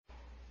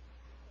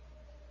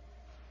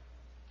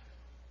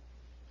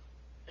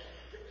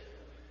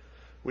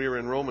We are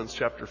in Romans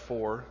chapter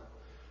 4,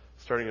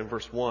 starting in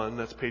verse 1.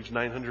 That's page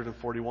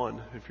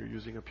 941 if you're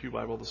using a Pew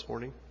Bible this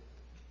morning.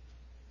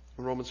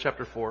 In Romans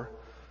chapter 4,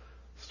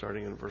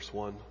 starting in verse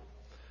 1.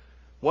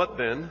 What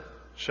then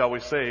shall we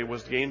say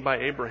was gained by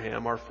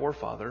Abraham, our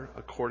forefather,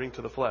 according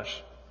to the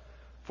flesh?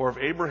 For if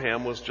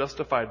Abraham was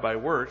justified by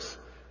works,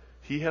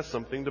 he has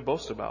something to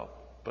boast about,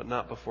 but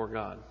not before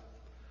God.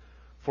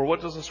 For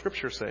what does the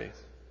Scripture say?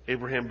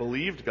 Abraham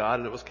believed God,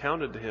 and it was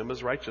counted to him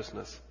as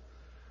righteousness.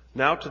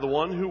 Now to the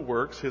one who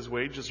works, his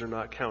wages are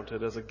not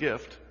counted as a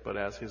gift, but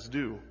as his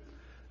due.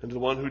 And to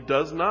the one who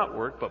does not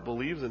work, but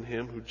believes in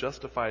him who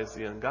justifies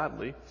the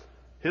ungodly,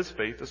 his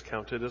faith is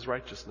counted as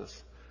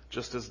righteousness.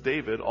 Just as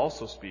David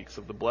also speaks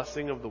of the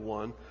blessing of the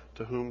one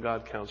to whom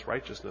God counts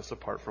righteousness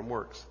apart from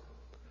works.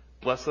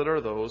 Blessed are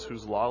those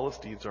whose lawless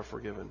deeds are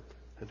forgiven,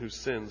 and whose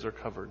sins are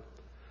covered.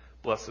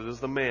 Blessed is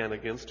the man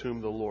against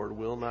whom the Lord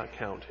will not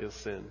count his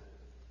sin.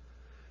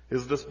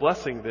 Is this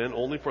blessing then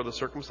only for the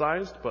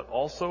circumcised, but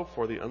also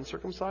for the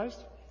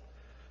uncircumcised?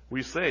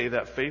 We say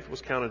that faith was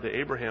counted to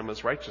Abraham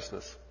as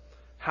righteousness.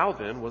 How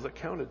then was it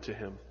counted to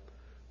him?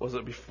 Was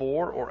it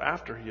before or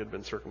after he had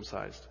been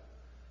circumcised?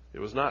 It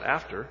was not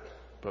after,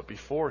 but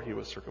before he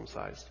was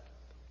circumcised.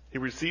 He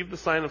received the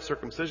sign of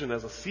circumcision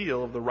as a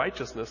seal of the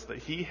righteousness that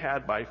he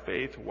had by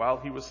faith while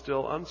he was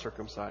still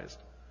uncircumcised.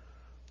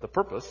 The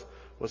purpose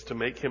was to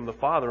make him the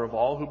father of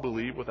all who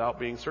believe without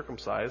being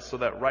circumcised, so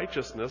that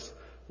righteousness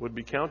would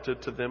be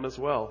counted to them as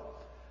well,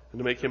 and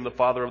to make him the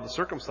father of the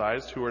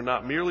circumcised, who are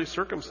not merely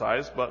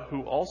circumcised, but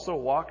who also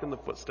walk in the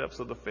footsteps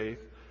of the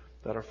faith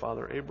that our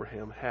father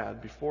Abraham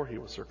had before he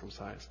was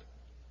circumcised.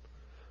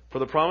 For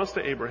the promise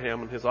to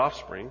Abraham and his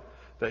offspring,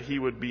 that he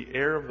would be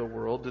heir of the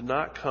world, did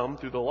not come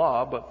through the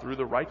law, but through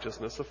the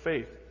righteousness of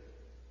faith.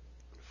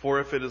 For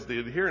if it is the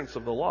adherents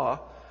of the law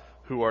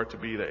who are to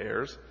be the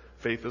heirs,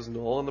 faith is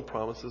null and the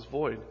promise is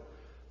void.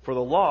 For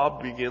the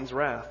law brings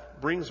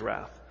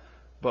wrath,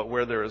 but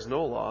where there is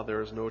no law,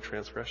 there is no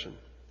transgression.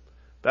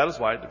 That is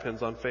why it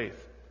depends on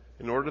faith,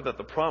 in order that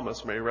the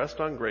promise may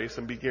rest on grace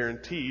and be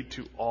guaranteed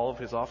to all of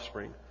his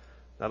offspring,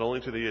 not only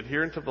to the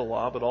adherent of the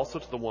law, but also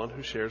to the one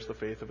who shares the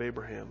faith of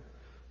Abraham,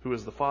 who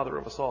is the father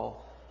of us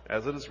all.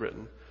 As it is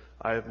written,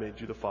 I have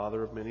made you the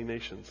father of many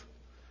nations.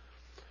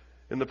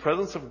 In the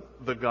presence of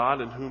the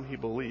God in whom he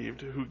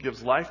believed, who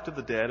gives life to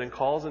the dead and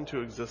calls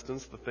into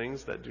existence the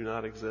things that do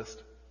not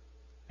exist.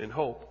 In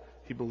hope,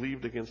 he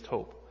believed against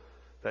hope,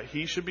 that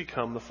he should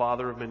become the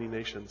father of many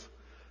nations.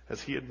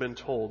 As he had been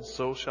told,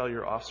 so shall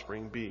your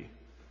offspring be.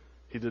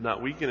 He did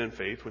not weaken in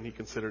faith when he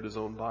considered his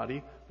own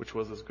body, which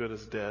was as good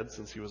as dead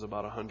since he was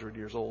about 100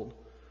 years old,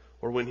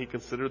 or when he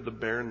considered the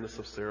barrenness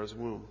of Sarah's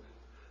womb.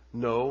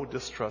 No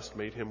distrust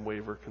made him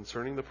waver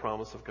concerning the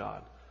promise of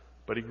God,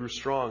 but he grew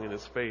strong in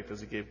his faith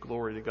as he gave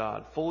glory to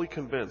God, fully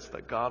convinced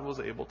that God was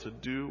able to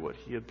do what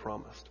he had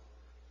promised.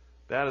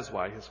 That is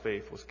why his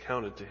faith was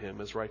counted to him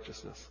as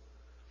righteousness.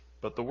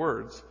 But the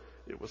words,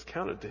 "It was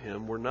counted to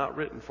him," were not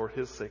written for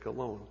his sake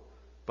alone,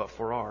 but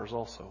for ours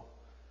also.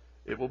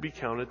 It will be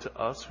counted to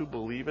us who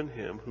believe in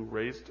him who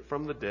raised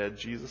from the dead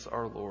Jesus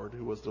our Lord,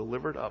 who was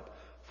delivered up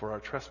for our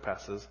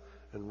trespasses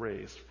and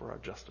raised for our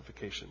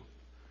justification.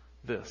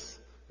 This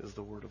is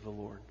the word of the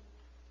Lord.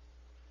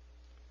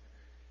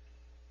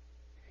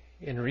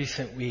 In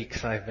recent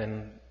weeks, I've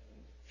been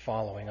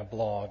following a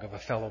blog of a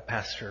fellow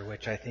pastor,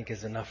 which I think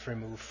is enough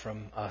removed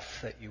from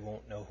us that you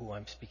won't know who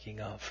I'm speaking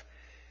of.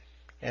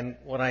 And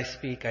when I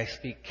speak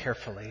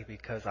carefully,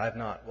 because I've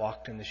not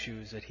walked in the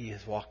shoes that he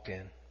has walked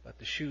in. But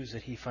the shoes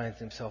that he finds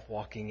himself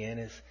walking in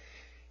is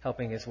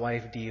helping his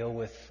wife deal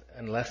with,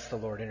 unless the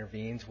Lord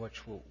intervenes, what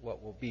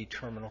will be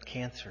terminal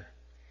cancer.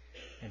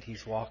 And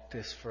he's walked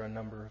this for a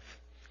number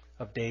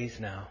of days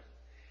now.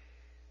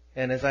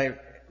 And as I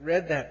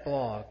read that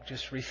blog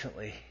just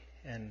recently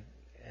and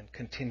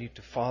continued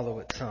to follow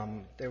it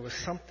some, there was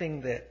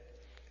something that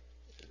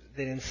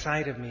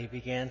inside of me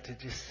began to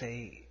just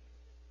say,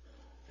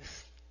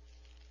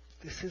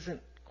 this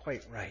isn't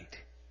quite right.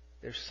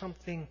 There's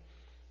something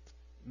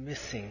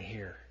missing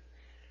here.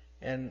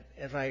 And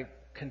as I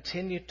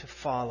continued to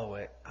follow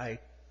it, I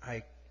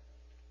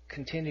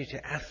continued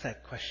to ask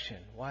that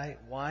question.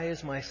 Why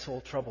is my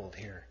soul troubled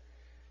here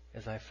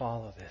as I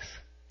follow this?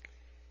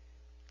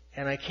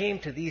 And I came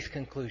to these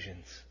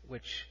conclusions,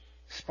 which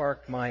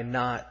sparked my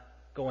not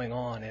going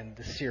on in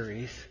the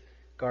series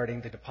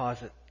guarding the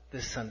deposit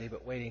this Sunday,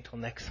 but waiting till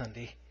next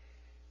Sunday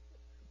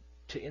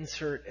to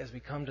insert, as we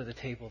come to the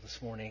table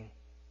this morning,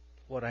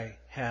 what I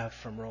have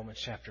from Romans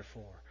chapter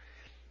 4.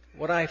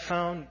 What I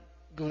found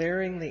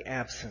glaringly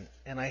absent,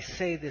 and I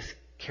say this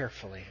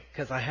carefully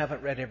because I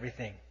haven't read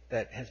everything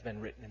that has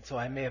been written, and so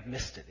I may have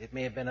missed it. It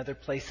may have been other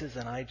places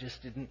and I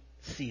just didn't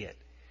see it.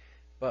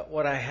 But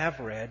what I have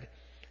read,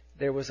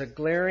 there was a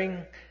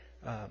glaring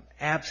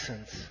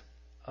absence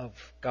of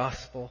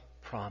gospel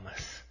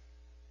promise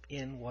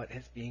in what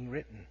is being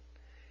written.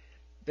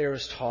 There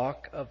is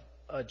talk of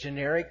a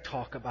generic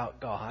talk about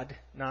God,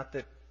 not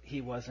that he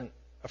wasn't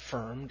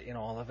affirmed in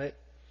all of it.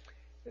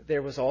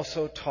 There was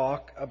also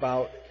talk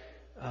about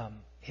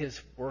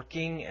his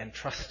working and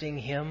trusting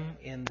him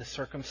in the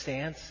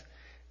circumstance.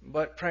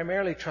 but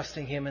primarily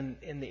trusting Him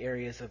in the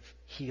areas of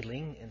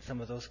healing and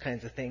some of those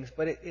kinds of things.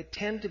 But it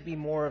tend to be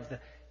more of the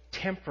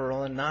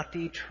temporal and not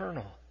the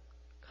eternal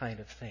kind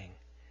of thing.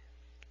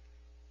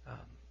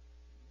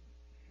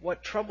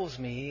 What troubles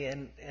me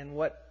and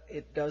what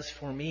it does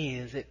for me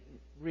is it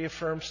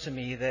reaffirms to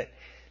me that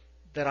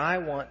I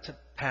want to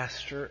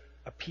pastor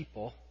a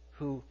people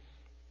who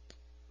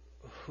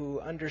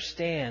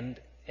understand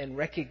and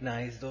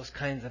recognize those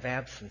kinds of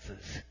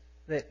absences.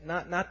 That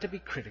not to be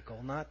critical,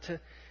 not to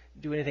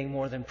do anything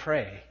more than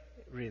pray,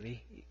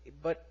 really,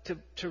 but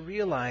to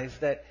realize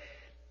that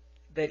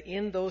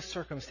in those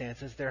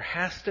circumstances there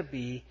has to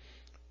be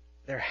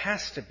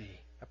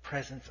a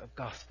presence of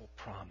gospel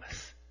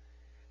promise.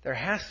 There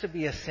has to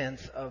be a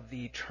sense of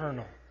the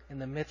eternal in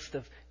the midst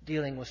of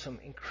dealing with some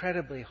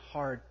incredibly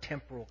hard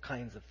temporal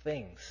kinds of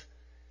things.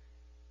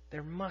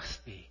 There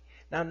must be.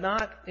 Now,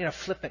 not in a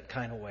flippant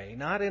kind of way,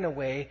 not in a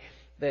way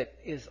that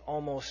is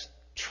almost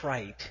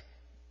trite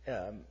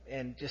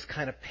and just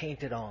kind of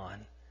painted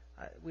on.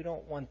 We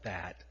don't want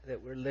that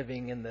we're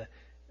living in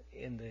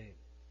the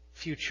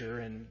future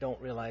and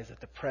don't realize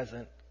that the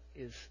present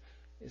is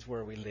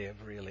where we live,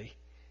 really.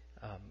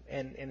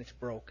 And it's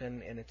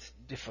broken and it's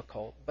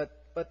difficult.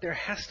 But there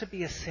has to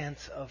be a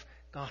sense of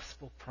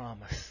gospel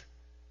promise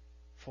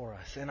for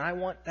us. And I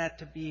want that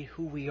to be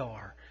who we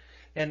are.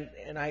 And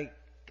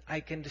I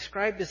can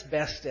describe this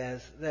best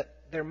as that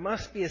there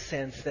must be a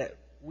sense that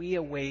we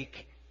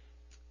awake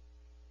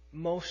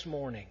most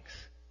mornings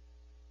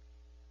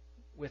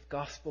with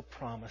gospel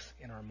promise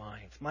in our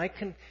minds.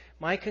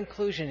 My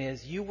conclusion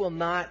is you will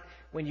not,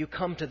 when you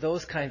come to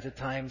those kinds of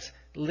times,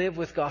 live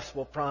with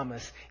gospel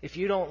promise if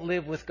you don't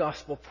live with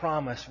gospel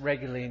promise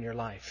regularly in your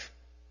life.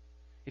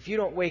 If you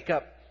don't wake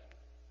up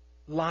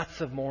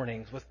lots of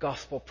mornings with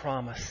gospel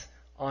promise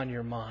on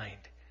your mind.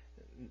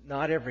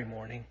 Not every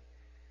morning.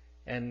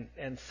 And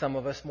some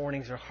of us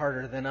mornings are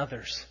harder than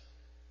others.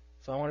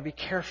 So I want to be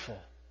careful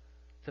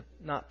to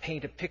not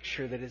paint a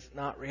picture that is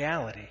not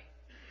reality.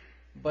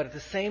 But at the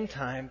same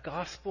time,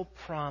 gospel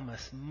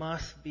promise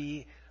must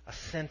be a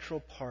central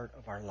part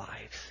of our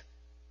lives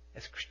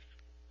as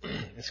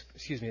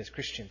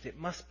Christians. It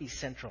must be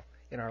central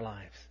in our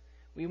lives.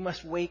 We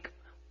must wake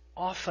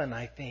often,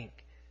 I think,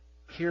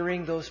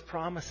 hearing those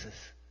promises.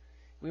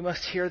 We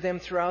must hear them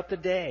throughout the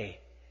day,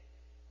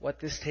 what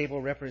this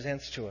table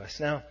represents to us.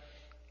 Now,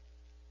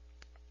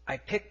 I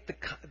picked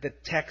the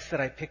text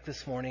that I picked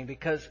this morning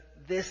because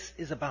this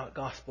is about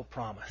gospel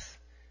promise.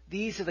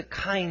 These are the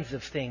kinds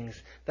of things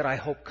that I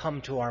hope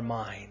come to our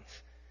minds.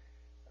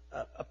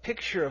 A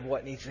picture of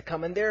what needs to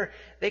come. And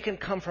they can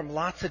come from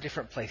lots of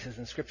different places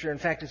in Scripture. In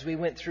fact, as we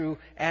went through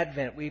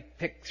Advent, we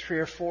picked 3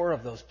 or 4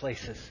 of those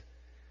places.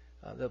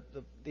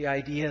 The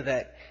idea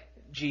that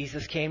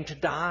Jesus came to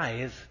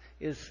die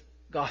is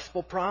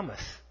gospel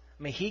promise.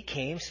 I mean, He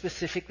came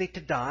specifically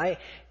to die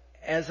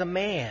as a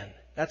man.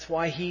 That's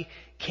why He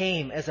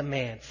came as a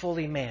man,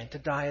 fully man, to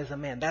die as a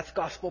man. That's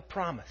gospel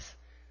promise.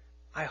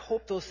 I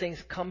hope those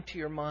things come to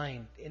your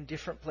mind in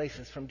different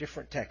places from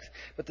different texts.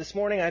 But this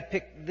morning I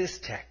picked this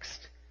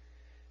text.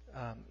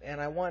 And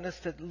I want us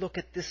to look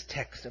at this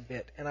text a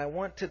bit. And I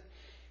want to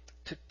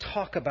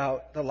talk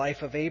about the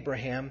life of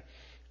Abraham.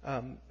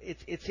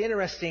 It's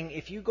interesting.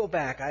 If you go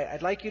back,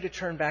 I'd like you to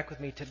turn back with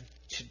me to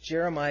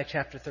Jeremiah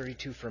chapter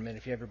 32 for a minute,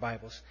 if you have your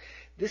Bibles.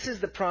 This is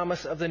the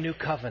promise of the new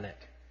covenant.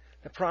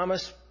 The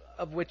promise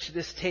of which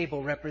this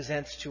table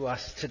represents to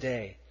us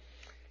today.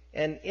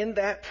 And in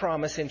that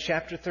promise, in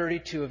chapter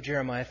 32 of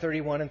Jeremiah,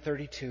 31 and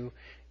 32,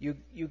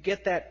 you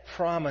get that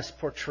promise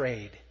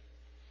portrayed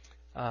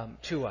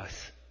to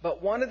us.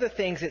 But one of the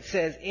things it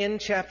says in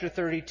chapter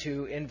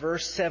 32, in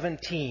verse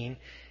 17,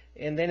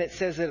 and then it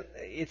says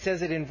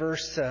it in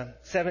verse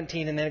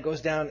 17, and then it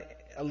goes down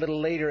a little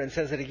later and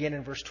says it again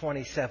in verse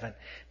 27.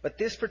 But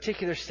this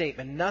particular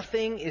statement,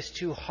 nothing is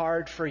too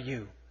hard for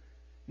you.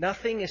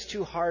 Nothing is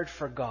too hard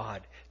for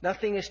God.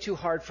 Nothing is too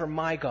hard for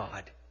my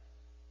God.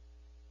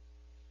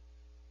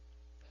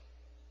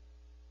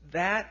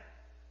 That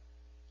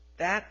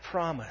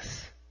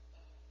promise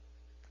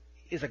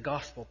is a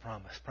gospel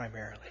promise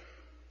primarily.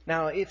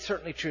 Now, it's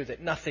certainly true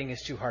that nothing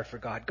is too hard for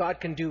God.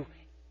 God can do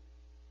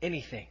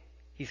anything.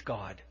 He's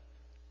God.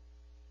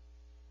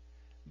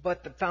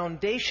 But the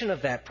foundation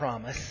of that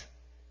promise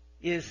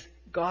is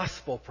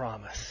gospel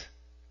promise.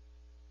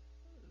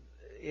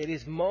 It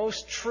is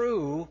most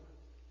true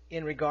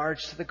in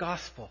regards to the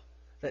gospel,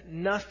 that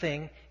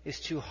nothing is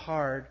too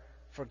hard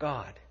for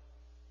God.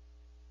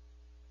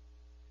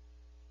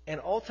 And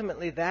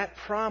ultimately, that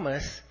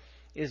promise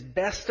is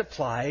best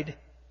applied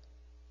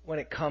when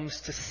it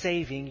comes to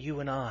saving you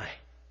and I.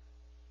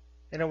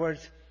 In other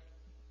words,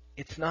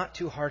 it's not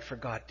too hard for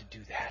God to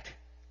do that.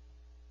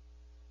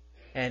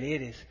 And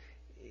it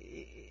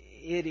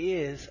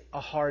is a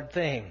hard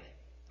thing.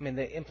 I mean,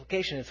 the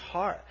implication is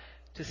hard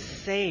to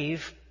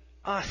save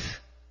us.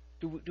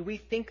 Do we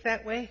think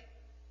that way?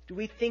 Do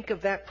we think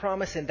of that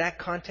promise in that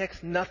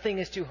context? Nothing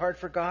is too hard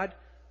for God?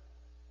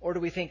 Or do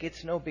we think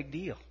it's no big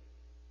deal?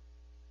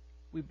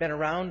 We've been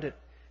around it.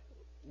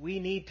 We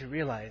need to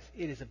realize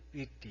it is a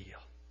big deal.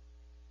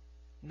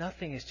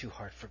 Nothing is too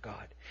hard for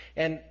God.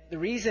 And the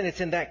reason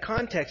it's in that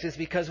context is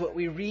because what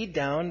we read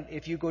down,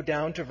 if you go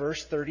down to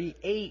verse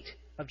 38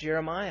 of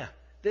Jeremiah,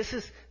 this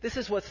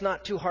is what's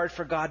not too hard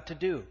for God to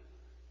do.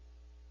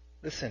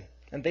 Listen,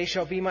 and they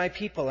shall be my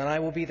people, and I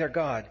will be their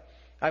God.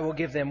 I will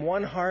give them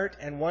one heart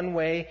and one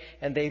way,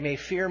 and they may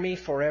fear me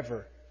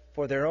forever,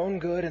 for their own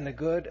good and the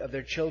good of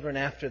their children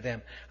after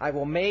them. I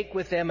will make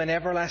with them an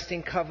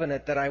everlasting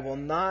covenant, that I will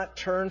not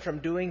turn from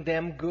doing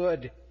them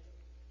good,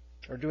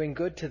 or doing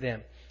good to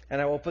them.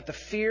 And I will put the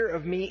fear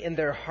of me in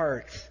their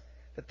hearts,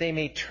 that they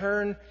may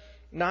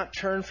not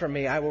turn from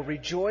me. I will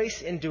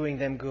rejoice in doing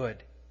them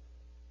good.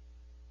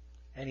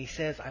 And he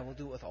says, I will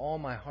do it with all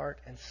my heart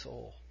and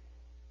soul.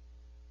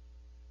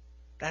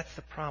 That's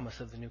the promise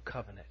of the new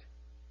covenant.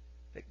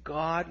 That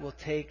God will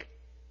take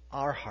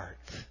our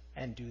hearts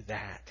and do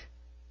that.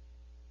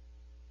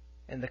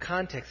 And the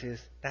context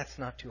is, that's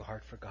not too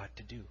hard for God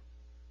to do.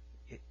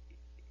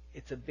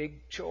 It's a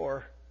big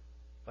chore,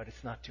 but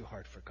it's not too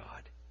hard for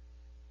God.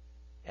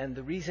 And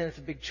the reason it's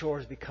a big chore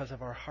is because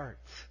of our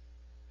hearts.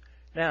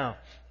 Now,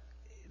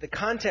 the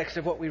context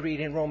of what we read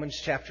in Romans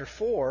chapter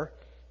 4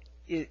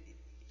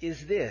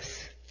 is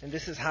this. And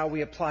this is how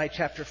we apply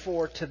chapter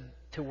 4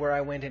 to where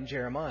I went in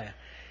Jeremiah.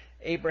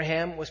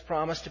 Abraham was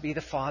promised to be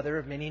the father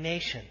of many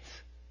nations.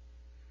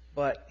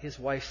 But his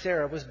wife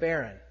Sarah was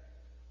barren.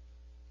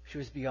 She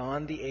was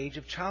beyond the age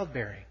of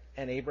childbearing.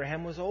 And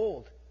Abraham was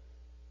old.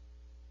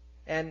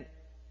 And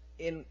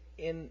in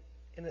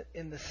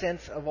the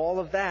sense of all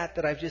of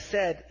that I've just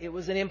said, it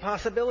was an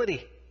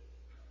impossibility.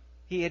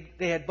 They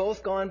had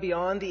both gone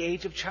beyond the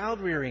age of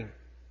child-rearing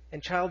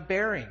and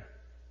childbearing.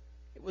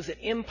 It was an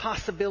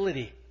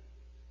impossibility.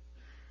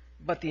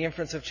 But the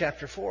inference of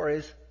chapter 4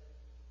 is,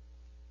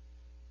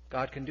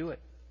 God can do it.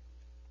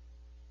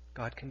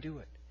 God can do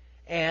it.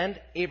 And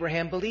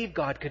Abraham believed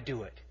God could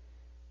do it.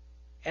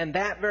 And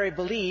that very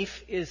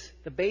belief is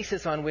the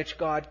basis on which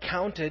God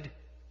counted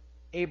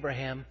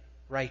Abraham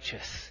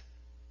righteous.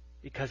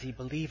 Because he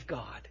believed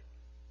God.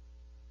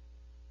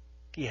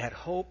 He had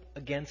hope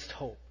against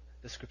hope,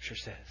 the Scripture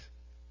says.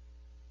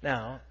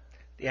 Now,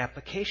 the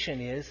application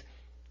is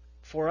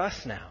for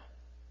us now,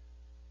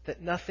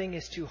 that nothing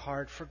is too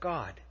hard for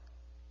God.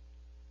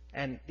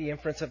 And the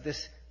inference of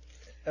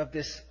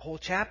this whole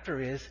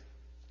chapter is,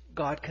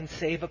 God can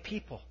save a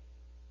people.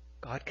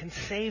 God can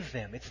save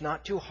them. It's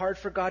not too hard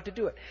for God to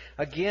do it.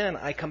 Again,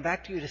 I come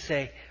back to you to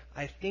say,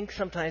 I think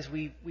sometimes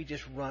we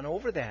just run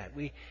over that.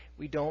 We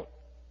don't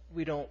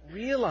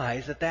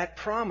realize that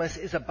promise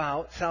is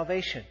about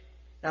salvation.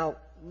 Now,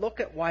 look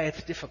at why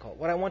it's difficult.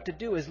 What I want to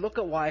do is look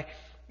at why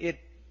it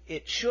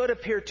should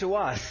appear to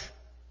us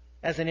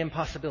as an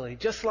impossibility.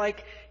 Just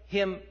like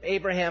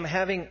Abraham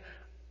having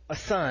a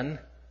son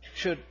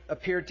should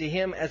appear to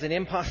him as an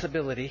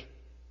impossibility,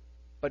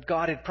 but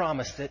God had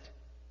promised it.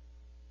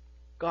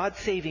 God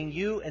saving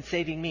you and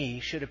saving me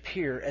should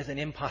appear as an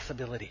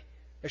impossibility.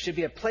 There should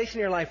be a place in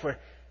your life where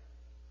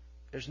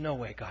there's no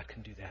way God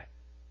can do that.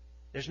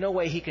 There's no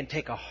way He can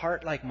take a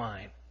heart like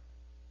mine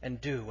and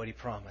do what He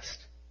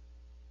promised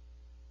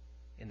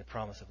in the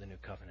promise of the new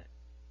covenant.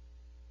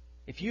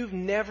 If you've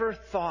never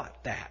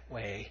thought that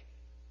way,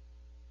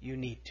 you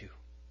need to.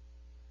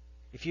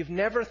 If you've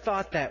never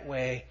thought that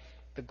way,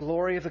 the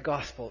glory of the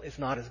gospel is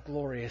not as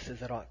glorious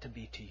as it ought to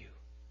be to you.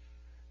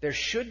 There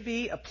should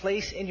be a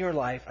place in your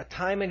life, a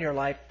time in your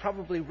life,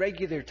 probably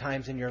regular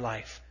times in your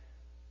life,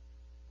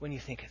 when you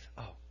think,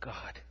 oh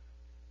God,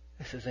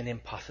 this is an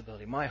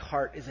impossibility. My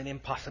heart is an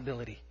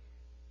impossibility.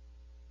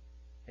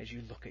 As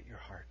you look at your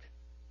heart.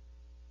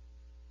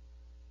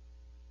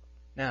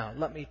 Now,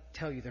 let me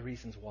tell you the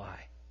reasons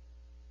why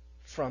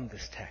from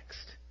this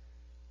text.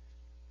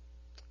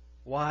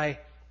 Why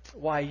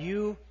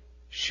you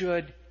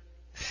should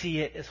see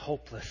it as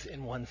hopeless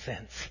in one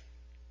sense.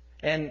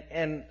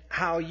 And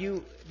how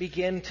you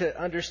begin to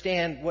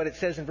understand what it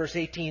says in verse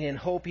 18, in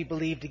hope he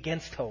believed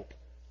against hope.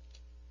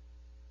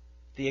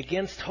 The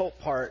against hope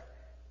part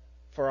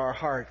for our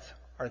hearts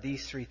are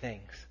these three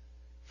things.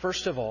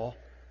 First of all,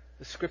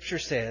 the Scripture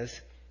says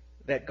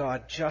that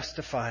God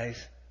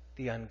justifies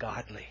the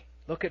ungodly.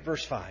 Look at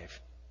verse 5.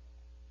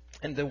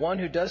 And the one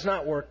who does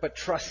not work but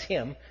trusts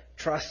Him,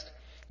 trust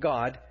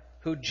God,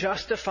 who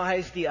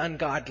justifies the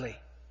ungodly.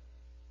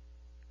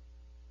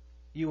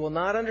 You will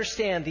not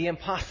understand the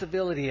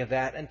impossibility of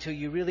that until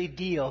you really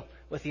deal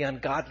with the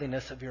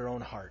ungodliness of your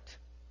own heart.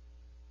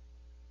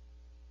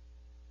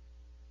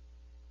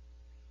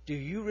 Do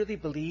you really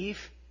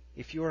believe,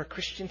 if you're a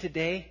Christian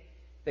today,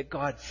 that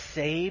God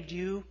saved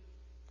you,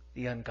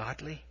 the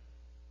ungodly?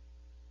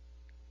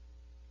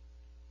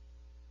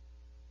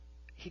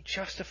 He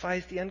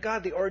justifies the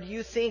ungodly. Or do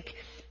you think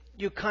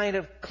you kind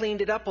of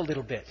cleaned it up a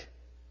little bit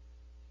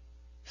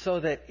so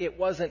that it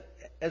wasn't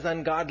as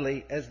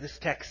ungodly as this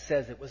text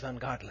says it was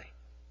ungodly?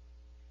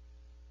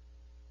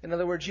 In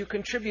other words, you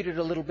contributed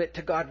a little bit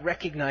to God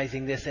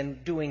recognizing this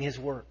and doing His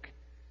work.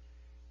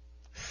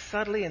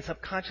 Subtly and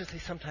subconsciously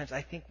sometimes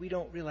I think we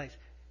don't realize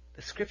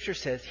the Scripture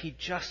says He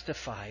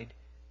justified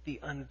the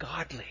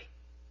ungodly.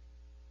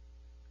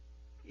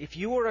 If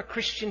you are a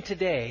Christian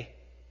today,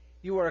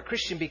 You are a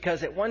Christian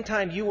because at one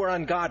time you were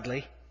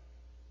ungodly,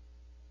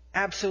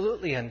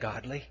 absolutely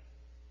ungodly.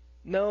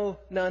 No,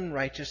 none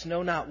righteous,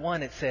 no, not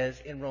one, it says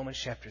in Romans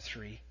chapter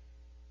 3.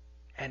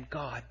 And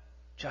God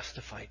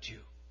justified you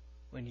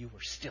when you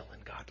were still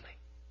ungodly.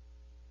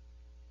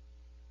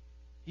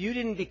 You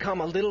didn't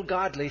become a little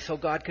godly so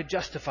God could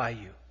justify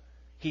you.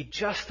 He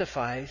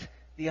justifies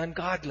the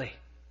ungodly.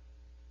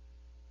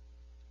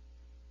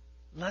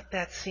 Let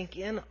that sink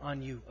in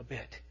on you a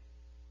bit.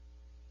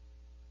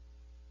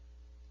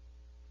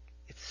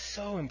 It's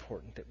so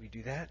important that we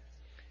do that.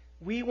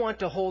 We want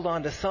to hold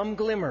on to some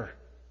glimmer,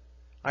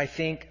 I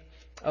think,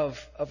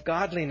 of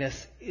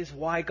godliness is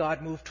why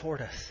God moved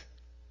toward us.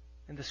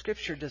 And the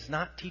Scripture does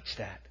not teach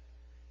that.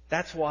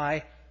 That's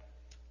why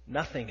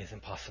nothing is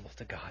impossible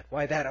to God.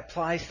 Why that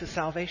applies to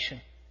salvation.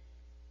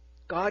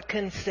 God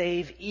can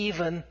save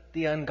even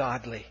the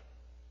ungodly.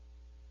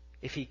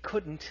 If He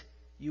couldn't,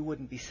 you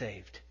wouldn't be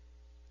saved.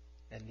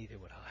 And neither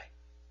would I.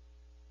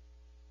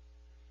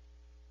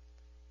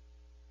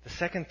 The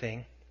second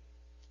thing,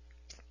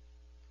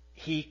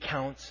 He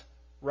counts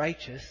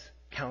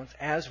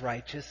as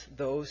righteous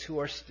those who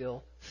are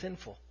still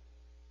sinful.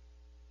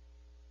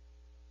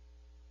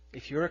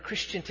 If you're a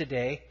Christian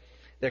today,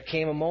 there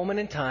came a moment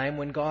in time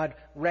when God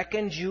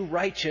reckoned you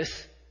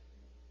righteous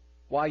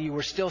while you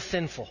were still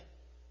sinful.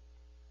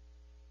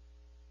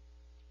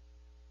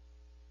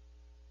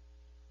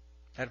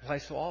 That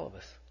applies to all of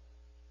us.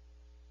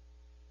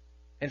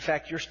 In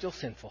fact, you're still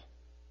sinful.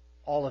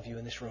 All of you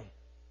in this room.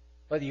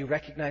 Whether you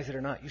recognize it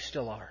or not, you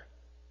still are.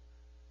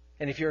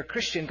 And if you're a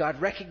Christian,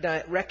 God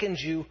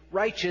reckons you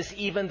righteous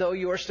even though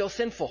you are still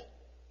sinful.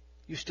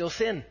 You still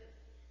sin.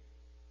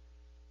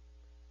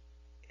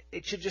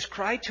 It should just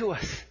cry to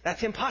us.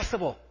 That's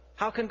impossible.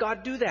 How can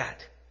God do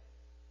that?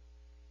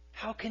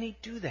 How can He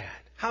do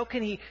that? How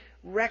can He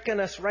reckon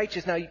us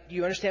righteous? Now, do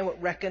you understand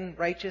what reckon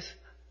righteous,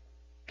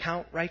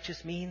 count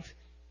righteous means?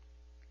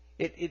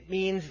 It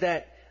means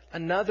that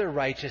another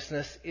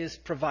righteousness is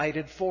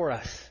provided for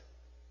us.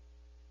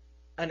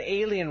 An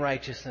alien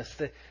righteousness.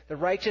 The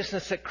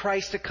righteousness that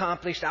Christ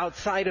accomplished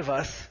outside of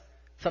us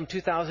some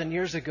 2,000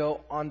 years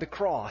ago on the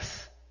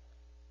cross.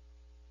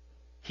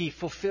 He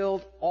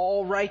fulfilled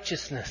all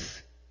righteousness.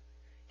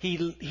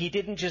 He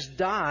didn't just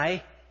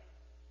die.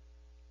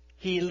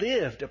 He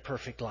lived a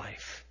perfect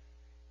life.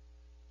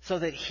 So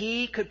that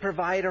He could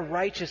provide a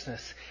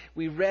righteousness.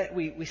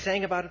 We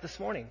sang about it this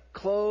morning.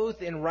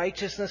 Clothed in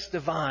righteousness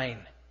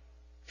divine.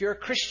 If you're a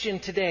Christian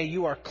today,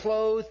 you are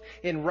clothed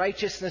in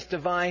righteousness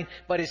divine,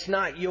 but it's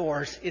not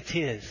yours, it's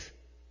His.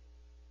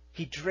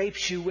 He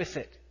drapes you with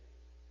it.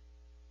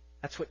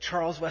 That's what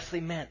Charles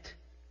Wesley meant.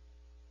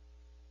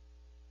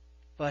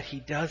 But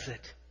He does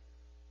it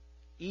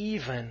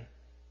even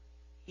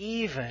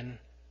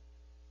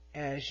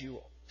as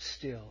you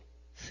still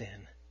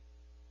sin.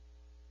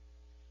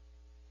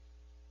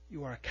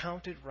 You are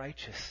accounted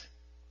righteous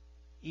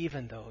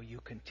even though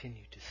you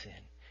continue to sin.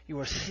 You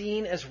are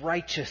seen as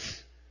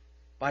righteous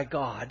by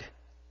God,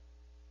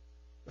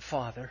 the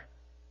Father,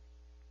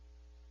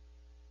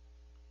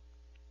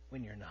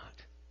 when you're not.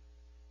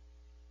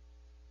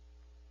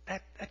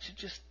 That should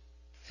just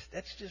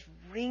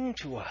ring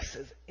to us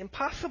as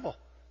impossible.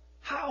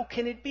 How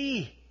can it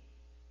be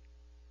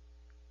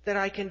that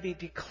I can be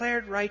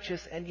declared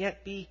righteous and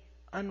yet be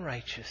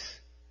unrighteous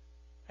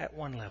at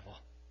one level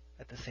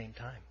at the same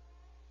time?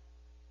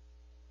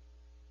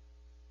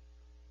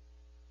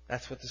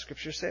 That's what the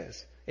Scripture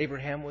says.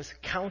 Abraham was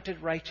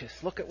counted righteous.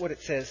 Look at what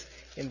it says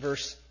in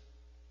verse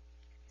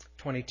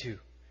 22.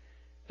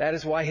 That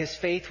is why his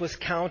faith was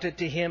counted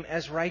to him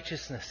as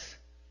righteousness.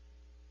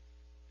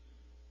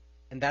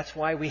 And that's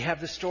why we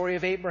have the story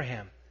of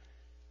Abraham.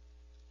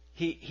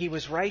 He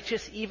was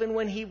righteous even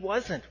when he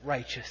wasn't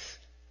righteous,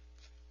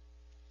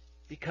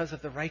 because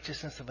of the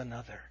righteousness of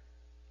another.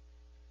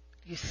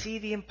 You see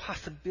the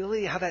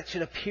impossibility, how that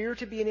should appear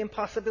to be an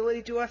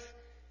impossibility to us?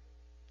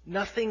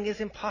 Nothing is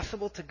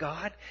impossible to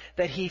God.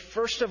 That He,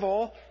 first of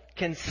all,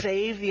 can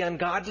save the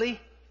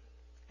ungodly,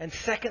 and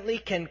secondly,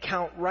 can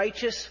count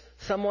righteous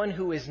someone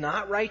who is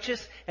not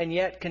righteous and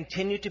yet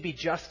continue to be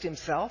just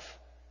Himself.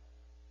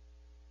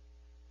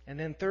 And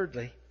then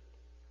thirdly,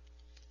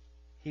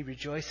 He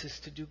rejoices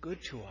to do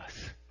good to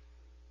us.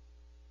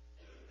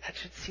 That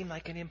should seem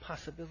like an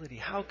impossibility.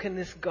 How can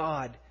this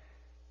God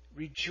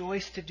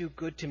rejoice to do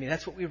good to me?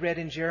 That's what we read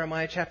in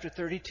Jeremiah chapter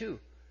 32.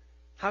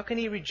 How can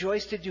He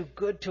rejoice to do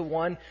good to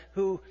one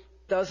who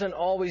doesn't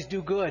always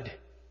do good?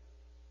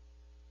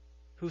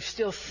 Who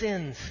still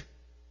sins?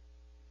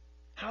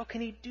 How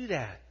can He do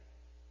that?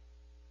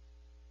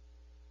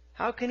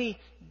 How can He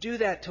do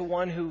that to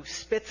one who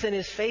spits in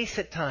His face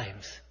at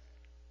times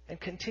and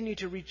continue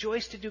to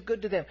rejoice to do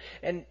good to them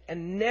and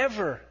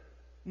never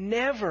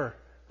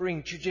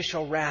bring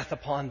judicial wrath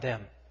upon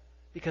them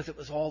because it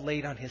was all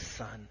laid on His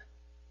Son?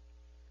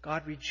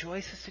 God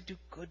rejoices to do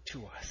good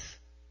to us.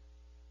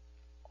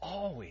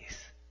 Always.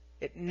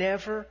 It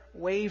never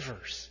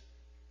wavers.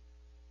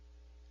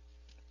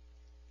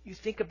 You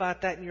think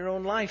about that in your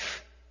own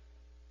life.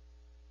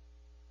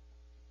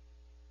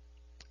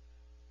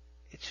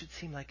 It should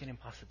seem like an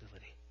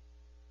impossibility.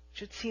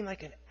 should seem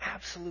like an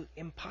absolute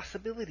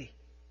impossibility.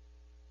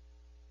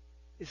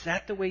 Is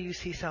that the way you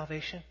see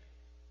salvation?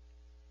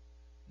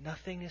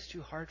 Nothing is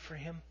too hard for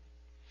him?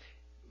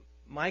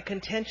 My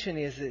contention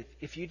is that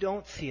if you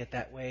don't see it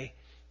that way,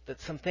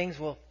 that some things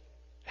will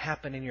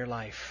happen in your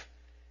life.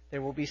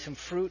 There will be some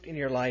fruit in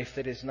your life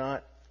that is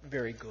not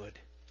very good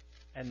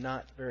and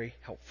not very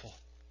helpful.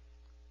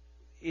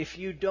 If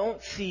you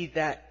don't see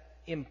that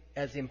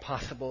as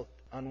impossible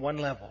on one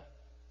level,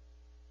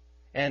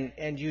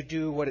 and you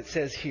do what it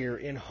says here,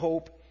 in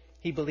hope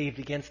he believed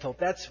against hope.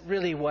 That's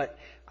really what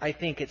I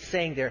think it's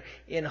saying there.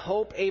 In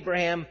hope,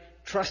 Abraham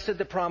trusted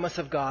the promise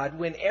of God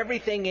when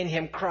everything in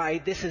him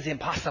cried, this is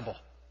impossible.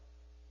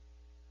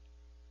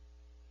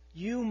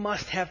 You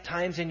must have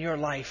times in your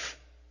life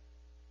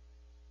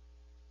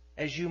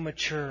as you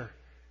mature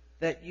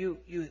that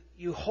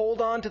you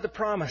hold on to the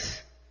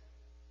promise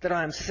that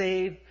I'm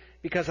saved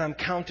because I'm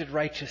counted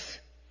righteous.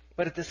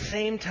 But at the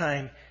same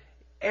time,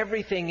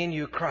 everything in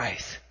you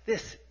cries,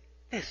 this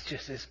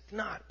just is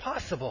not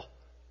possible.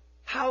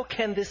 How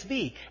can this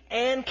be?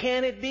 And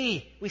can it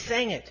be? We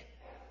sang it.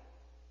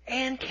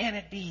 And can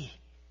it be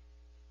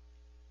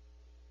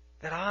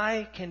that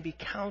I can be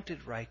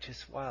counted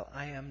righteous while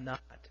I am not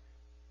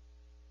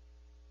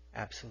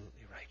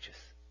absolutely righteous?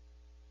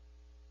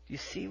 Do you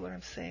see what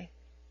I'm saying?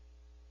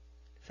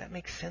 Does that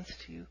make sense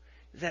to you?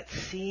 Does that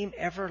seem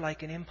ever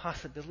like an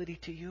impossibility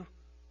to you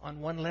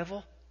on one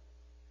level?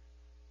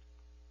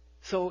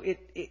 So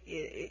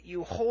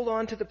you hold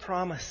on to the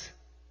promise.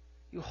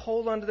 You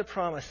hold on to the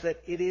promise that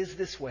it is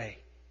this way.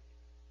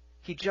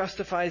 He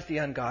justifies the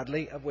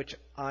ungodly, of which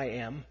I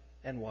am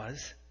and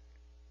was.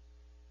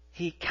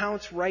 He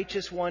counts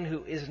righteous one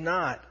who is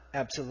not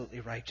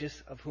absolutely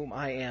righteous, of whom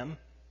I am.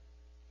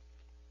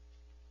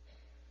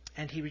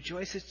 And he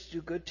rejoices to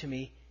do good to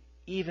me,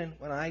 even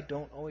when I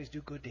don't always do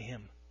good to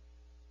him.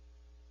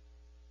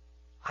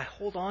 I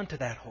hold on to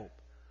that hope.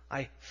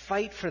 I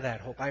fight for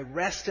that hope. I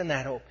rest in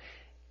that hope,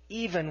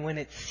 even when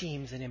it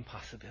seems an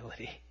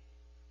impossibility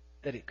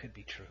that it could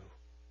be true.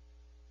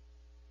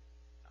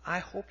 I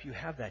hope you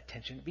have that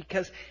tension,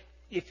 because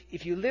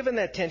if you live in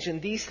that tension,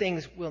 these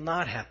things will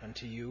not happen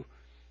to you.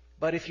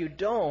 But if you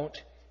don't,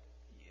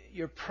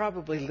 you're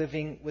probably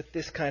living with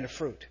this kind of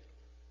fruit.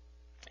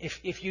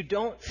 If you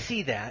don't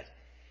see that,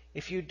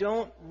 if you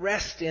don't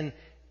rest in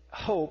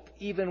hope,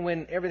 even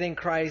when everything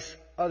cries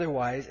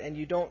otherwise, and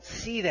you don't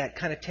see that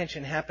kind of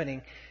tension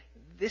happening,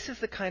 this is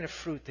the kind of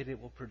fruit that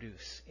it will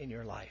produce in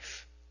your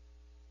life.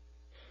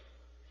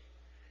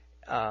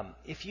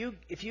 If you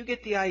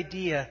get the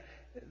idea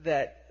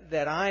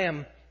that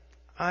I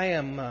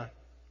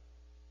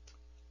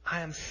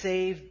am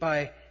saved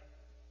by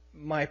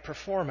my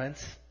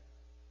performance,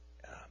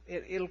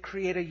 it'll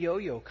create a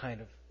yo-yo kind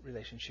of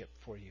relationship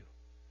for you.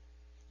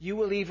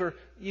 You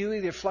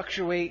either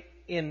fluctuate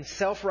in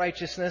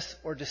self-righteousness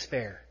or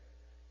despair.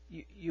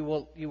 You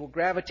will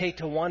gravitate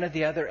to one or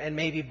the other, and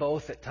maybe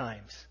both at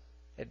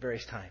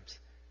various times.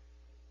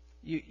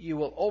 You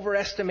will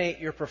overestimate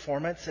your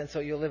performance, and so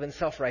you'll live in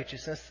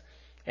self-righteousness.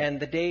 And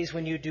the days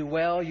when you do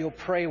well, you'll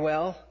pray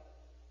well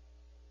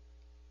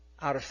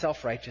out of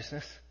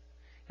self-righteousness.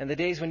 And the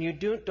days when you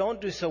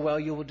don't do so well,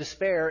 you will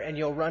despair and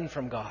you'll run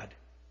from God.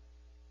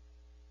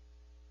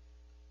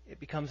 It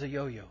becomes a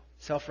yo-yo.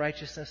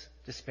 Self-righteousness,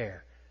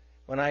 despair.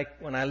 When I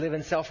live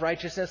in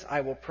self-righteousness,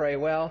 I will pray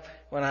well.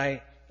 When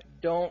I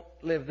don't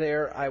live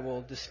there, I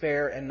will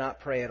despair and not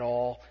pray at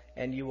all.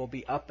 And you will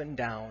be up and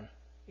down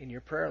in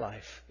your prayer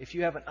life. If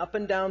you have an up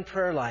and down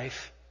prayer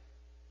life,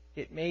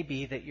 it may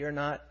be that you're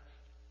not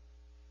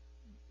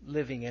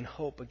living in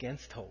hope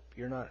against hope.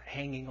 You're not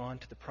hanging on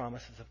to the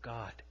promises of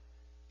God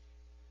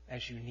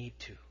as you need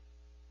to.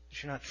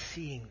 That you're not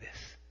seeing this.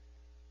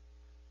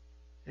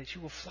 That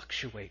you will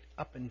fluctuate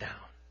up and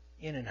down,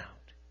 in and out.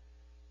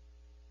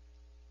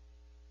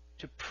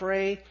 To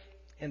pray,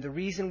 and the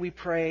reason we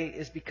pray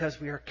is because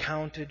we are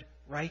counted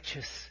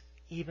righteous,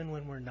 even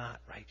when we're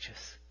not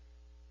righteous.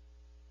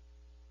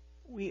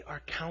 We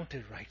are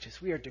counted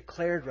righteous. We are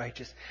declared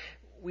righteous.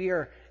 We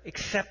are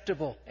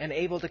acceptable and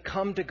able to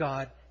come to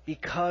God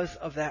because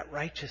of that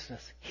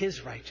righteousness,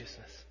 His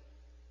righteousness.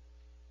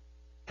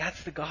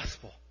 That's the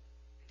gospel.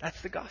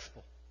 That's the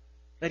gospel.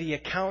 That He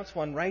accounts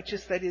one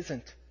righteous that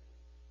isn't.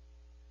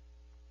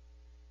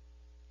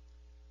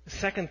 The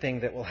second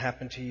thing that will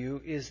happen to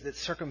you is that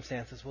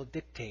circumstances will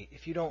dictate.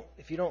 If you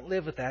don't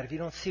live with that, if you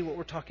don't see what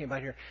we're talking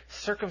about here,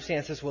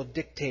 circumstances will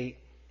dictate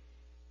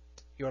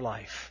your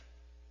life.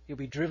 You'll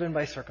be driven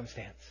by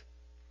circumstance.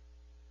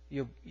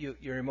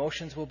 Your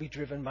emotions will be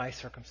driven by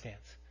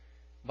circumstance,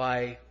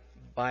 by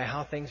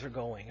how things are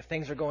going. If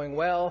things are going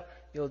well,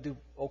 you'll do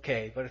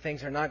okay. But if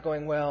things are not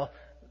going well,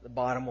 the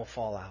bottom will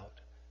fall out.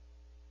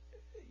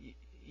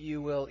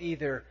 You will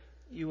either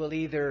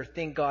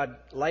think God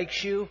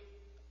likes you,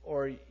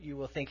 or you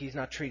will think He's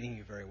not treating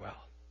you very well.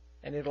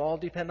 And it'll all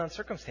depend on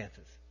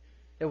circumstances.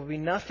 There will be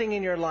nothing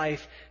in your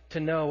life to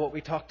know what we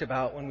talked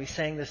about when we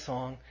sang this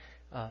song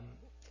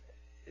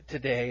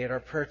today at our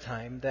prayer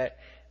time, that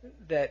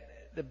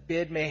the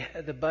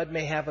bud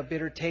may have a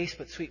bitter taste,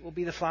 but sweet will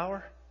be the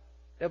flower.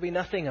 There'll be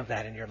nothing of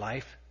that in your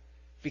life,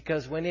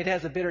 because when it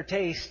has a bitter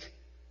taste,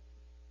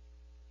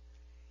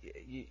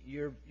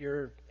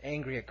 you're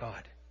angry at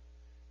God.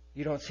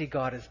 You don't see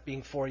God as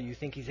being for you. You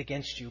think He's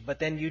against you. But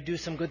then you do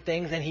some good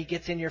things and He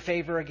gets in your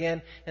favor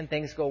again and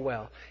things go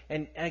well.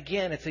 And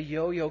again, it's a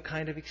yo-yo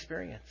kind of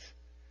experience.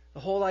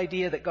 The whole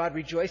idea that God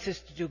rejoices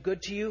to do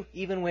good to you,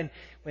 even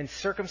when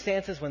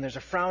circumstances, when there's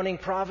a frowning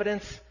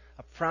providence,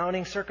 a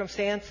frowning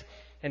circumstance,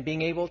 and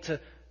being able to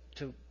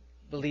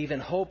believe in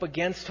hope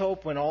against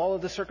hope, when all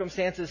of the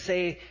circumstances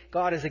say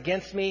God is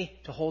against me,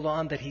 to hold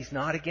on that He's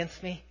not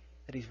against me,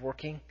 that He's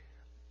working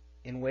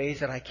in ways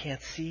that I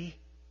can't see,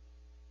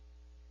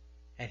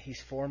 and He's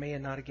for me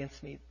and not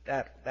against me,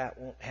 that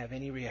won't have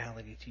any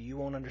reality to you. You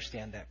won't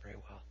understand that very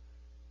well.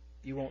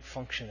 You won't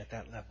function at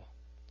that level.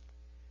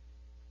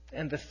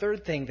 And the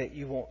third thing that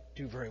you won't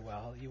do very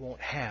well, you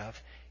won't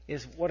have,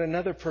 is what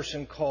another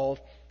person called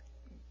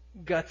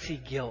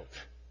gutsy guilt.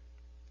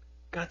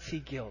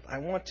 Gutsy guilt. I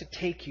want to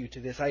take you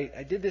to this.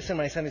 I did this in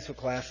my Sunday school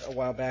class a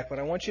while back, but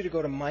I want you to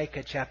go to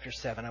Micah chapter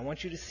 7. I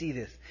want you to see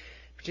this,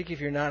 particularly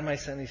if you're not in my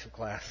Sunday school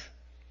class.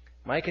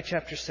 Micah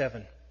chapter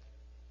 7.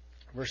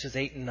 Verses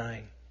 8 and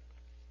 9.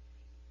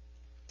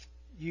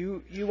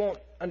 You won't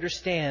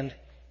understand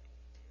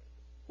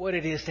what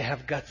it is to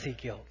have gutsy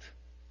guilt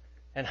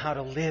and how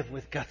to live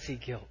with gutsy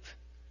guilt.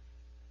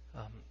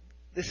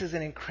 This is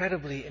an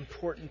incredibly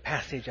important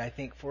passage, I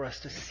think, for us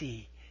to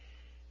see,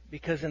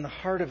 because in the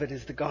heart of it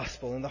is the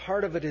gospel. In the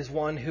heart of it is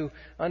one who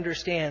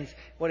understands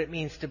what it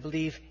means to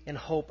believe in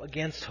hope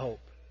against hope,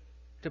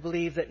 to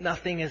believe that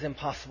nothing is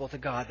impossible to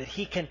God, that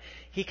He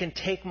can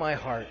take my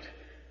heart,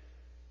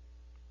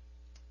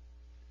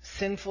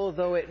 sinful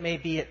though it may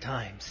be at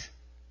times,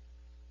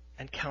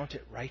 and count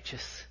it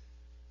righteous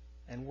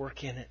and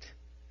work in it.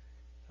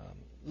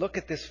 Look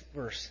at this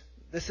verse.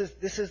 This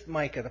is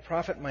Micah, the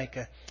prophet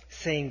Micah,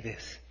 saying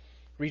this.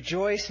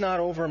 Rejoice not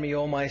over me,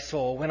 O my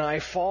soul. When I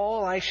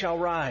fall, I shall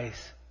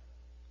rise.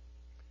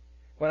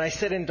 When I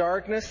sit in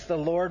darkness, the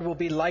Lord will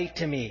be light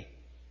to me.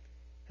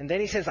 And then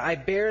he says, I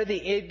bear the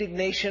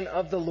indignation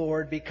of the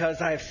Lord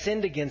because I have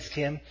sinned against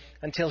Him.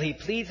 Until He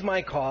pleads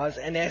my cause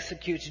and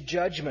executes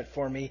judgment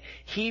for me,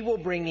 He will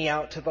bring me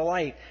out to the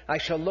light. I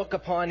shall look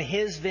upon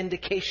His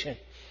vindication.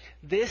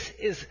 This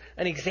is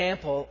an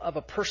example of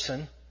a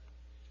person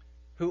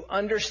who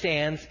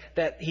understands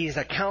that he is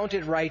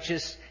accounted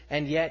righteous,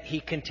 and yet he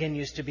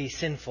continues to be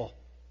sinful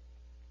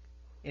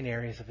in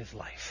areas of his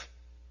life.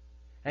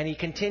 And he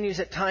continues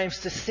at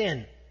times to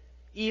sin,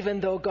 even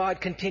though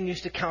God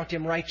continues to count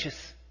him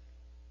righteous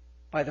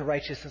by the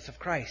righteousness of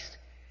Christ.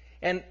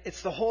 And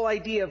it's the whole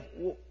idea of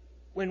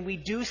when we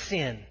do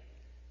sin,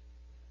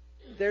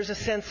 there's a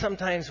sense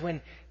sometimes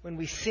when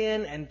we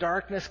sin and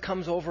darkness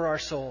comes over our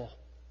soul,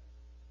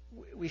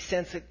 we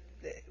sense that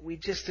we've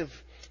just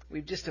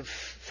have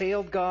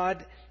failed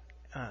God,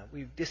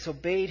 we've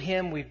disobeyed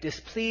Him, we've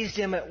displeased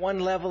Him at one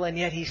level, and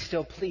yet He's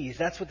still pleased.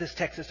 That's what this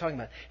text is talking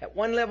about. At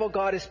one level,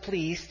 God is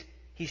pleased.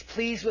 He's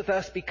pleased with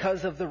us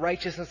because of the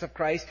righteousness of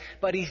Christ,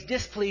 but He's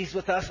displeased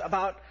with us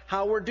about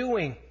how we're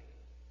doing.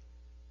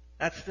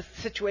 That's the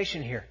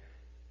situation here.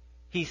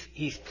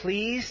 He's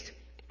pleased,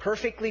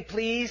 perfectly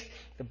pleased.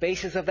 The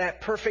basis of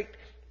that perfect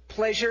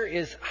pleasure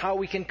is how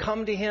we can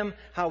come to Him,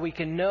 how we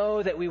can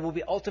know that we will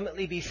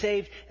ultimately be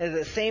saved. And at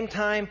the same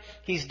time,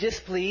 He's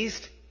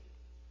displeased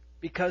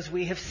because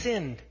we have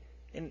sinned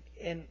and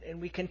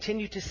we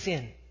continue to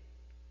sin.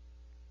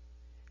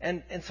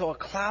 And so a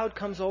cloud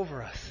comes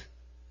over us.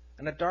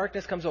 And a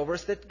darkness comes over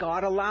us that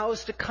God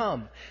allows to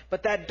come.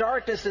 But that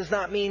darkness does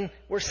not mean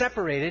we're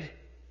separated.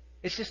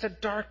 It's just a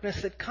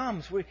darkness that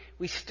comes.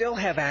 We still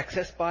have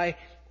access by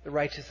the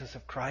righteousness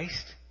of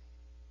Christ.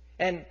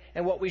 And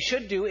what we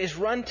should do is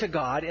run to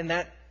God in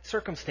that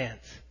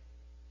circumstance.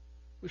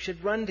 We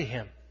should run to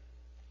Him.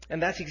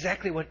 And that's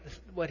exactly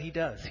what he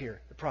does here,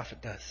 the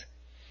prophet does.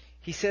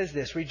 He says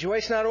this,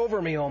 Rejoice not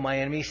over me, O my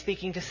enemy,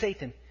 speaking to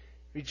Satan.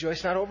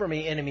 Rejoice not over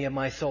me, enemy of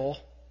my soul.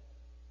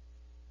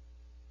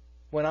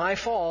 When I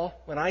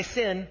fall, when I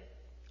sin,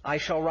 I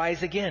shall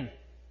rise again.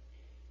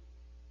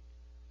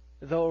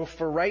 Though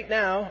for right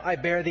now, I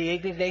bear the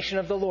indignation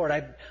of the Lord.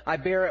 I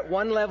bear at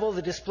one level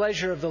the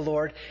displeasure of the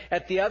Lord.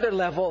 At the other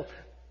level,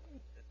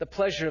 the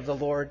pleasure of the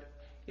Lord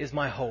is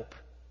my hope.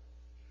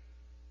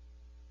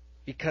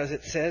 Because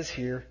it says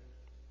here,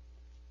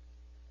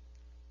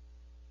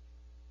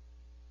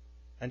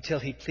 until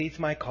He pleads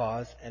my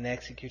cause and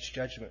executes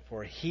judgment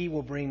for it, He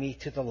will bring me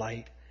to the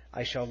light.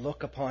 I shall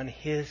look upon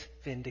His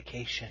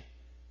vindication.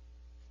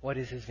 What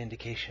is His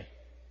vindication?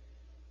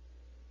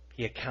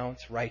 He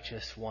accounts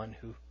righteous one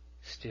who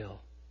still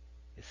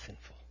is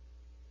sinful.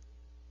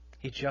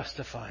 He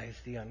justifies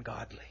the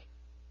ungodly.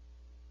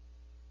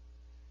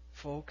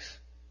 Folks,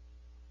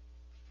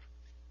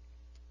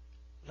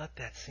 let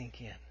that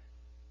sink in.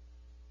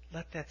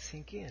 Let that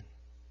sink in.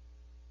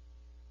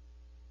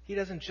 He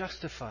doesn't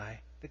justify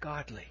the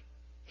godly.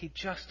 He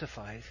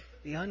justifies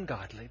the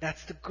ungodly.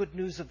 That's the good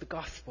news of the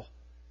gospel.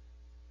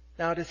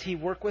 Now, does He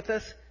work with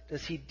us?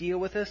 Does He deal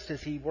with us?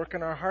 Does He work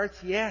in our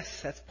hearts?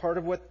 Yes, that's part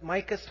of what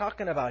Micah's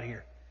talking about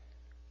here.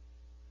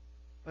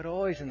 but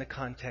always in the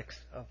context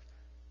of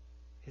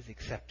his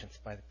acceptance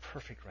by the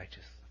perfect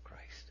righteousness of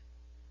Christ,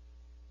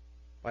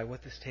 by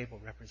what this table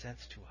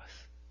represents to us,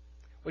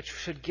 which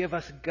should give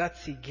us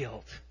gutsy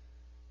guilt.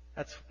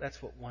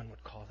 That's what one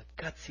would call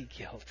it, gutsy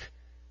guilt.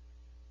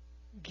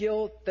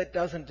 Guilt that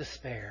doesn't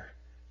despair,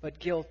 but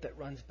guilt that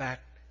runs back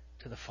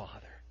to the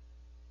Father,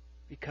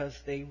 because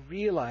they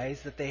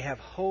realize that they have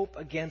hope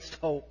against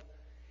hope.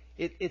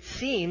 It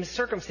seems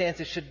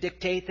circumstances should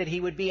dictate that he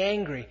would be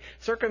angry.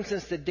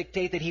 Circumstances that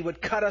dictate that he would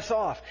cut us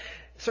off.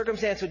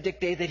 Circumstance would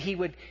dictate that he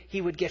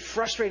would get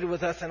frustrated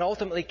with us and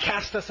ultimately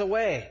cast us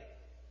away.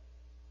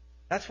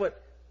 That's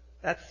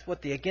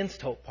what the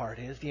against hope part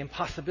is, the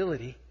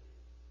impossibility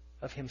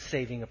of him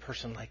saving a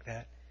person like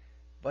that.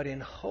 But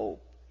in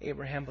hope,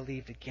 Abraham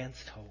believed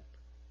against hope.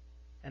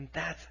 And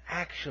that's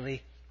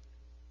actually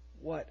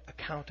what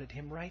accounted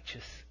him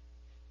righteous.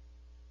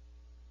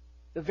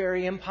 The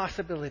very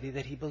impossibility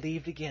that he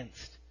believed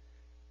against.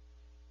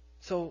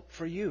 So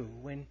for you,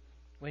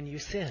 when you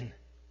sin,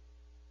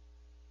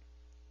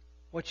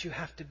 what you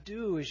have to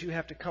do is you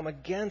have to come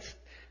against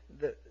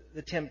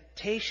the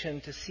temptation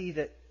to see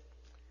that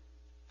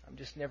I'm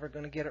just never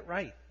going to get it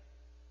right.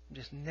 I'm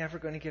just never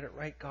going to get it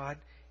right, God.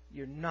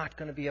 You're not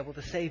going to be able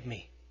to save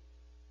me.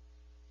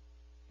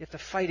 You have to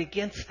fight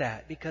against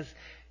that, because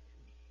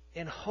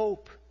in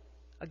hope,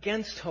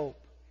 against hope,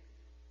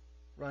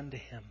 run to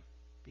him,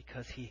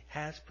 because he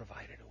has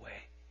provided a way.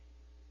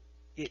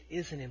 It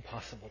isn't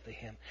impossible to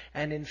him.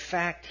 And in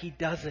fact, he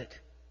does it.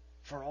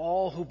 For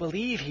all who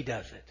believe, he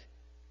does it.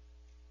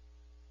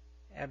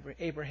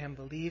 Abraham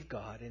believed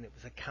God, and it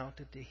was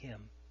accounted to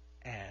him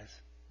as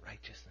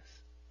righteousness.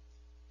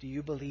 Do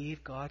you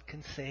believe God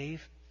can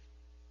save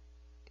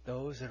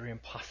those that are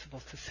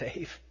impossible to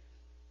save?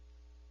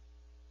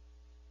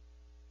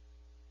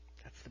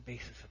 That's the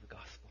basis of the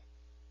gospel.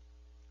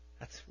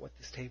 That's what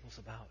this table's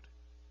about.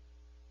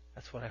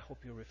 That's what I hope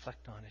you'll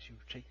reflect on as you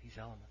take these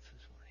elements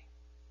this morning.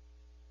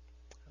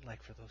 I'd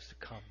like for those to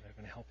come that are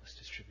going to help us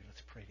distribute.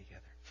 Let's pray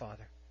together.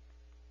 Father,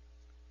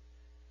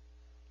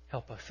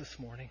 help us this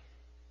morning.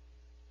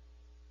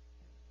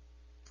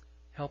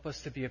 Help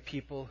us to be a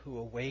people who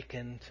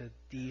awaken to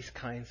these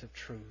kinds of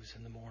truths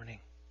in the morning.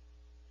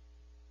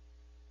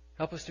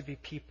 Help us to be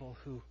people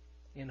who,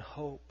 in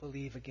hope,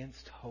 believe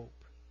against hope.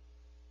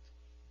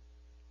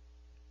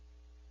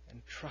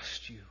 And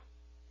trust you.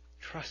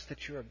 Trust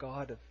that you're a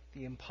God of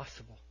the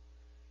impossible.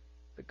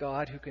 The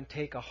God who can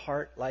take a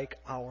heart like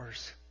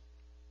ours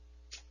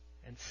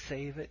and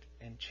save it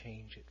and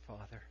change it,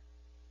 Father,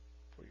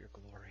 for your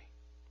glory.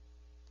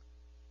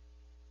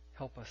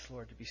 Help us,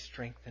 Lord, to be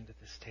strengthened at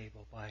this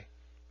table by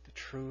the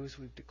truths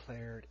we've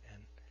declared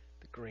and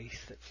the grace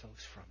that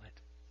flows from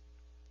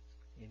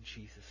it. In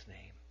Jesus'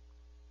 name.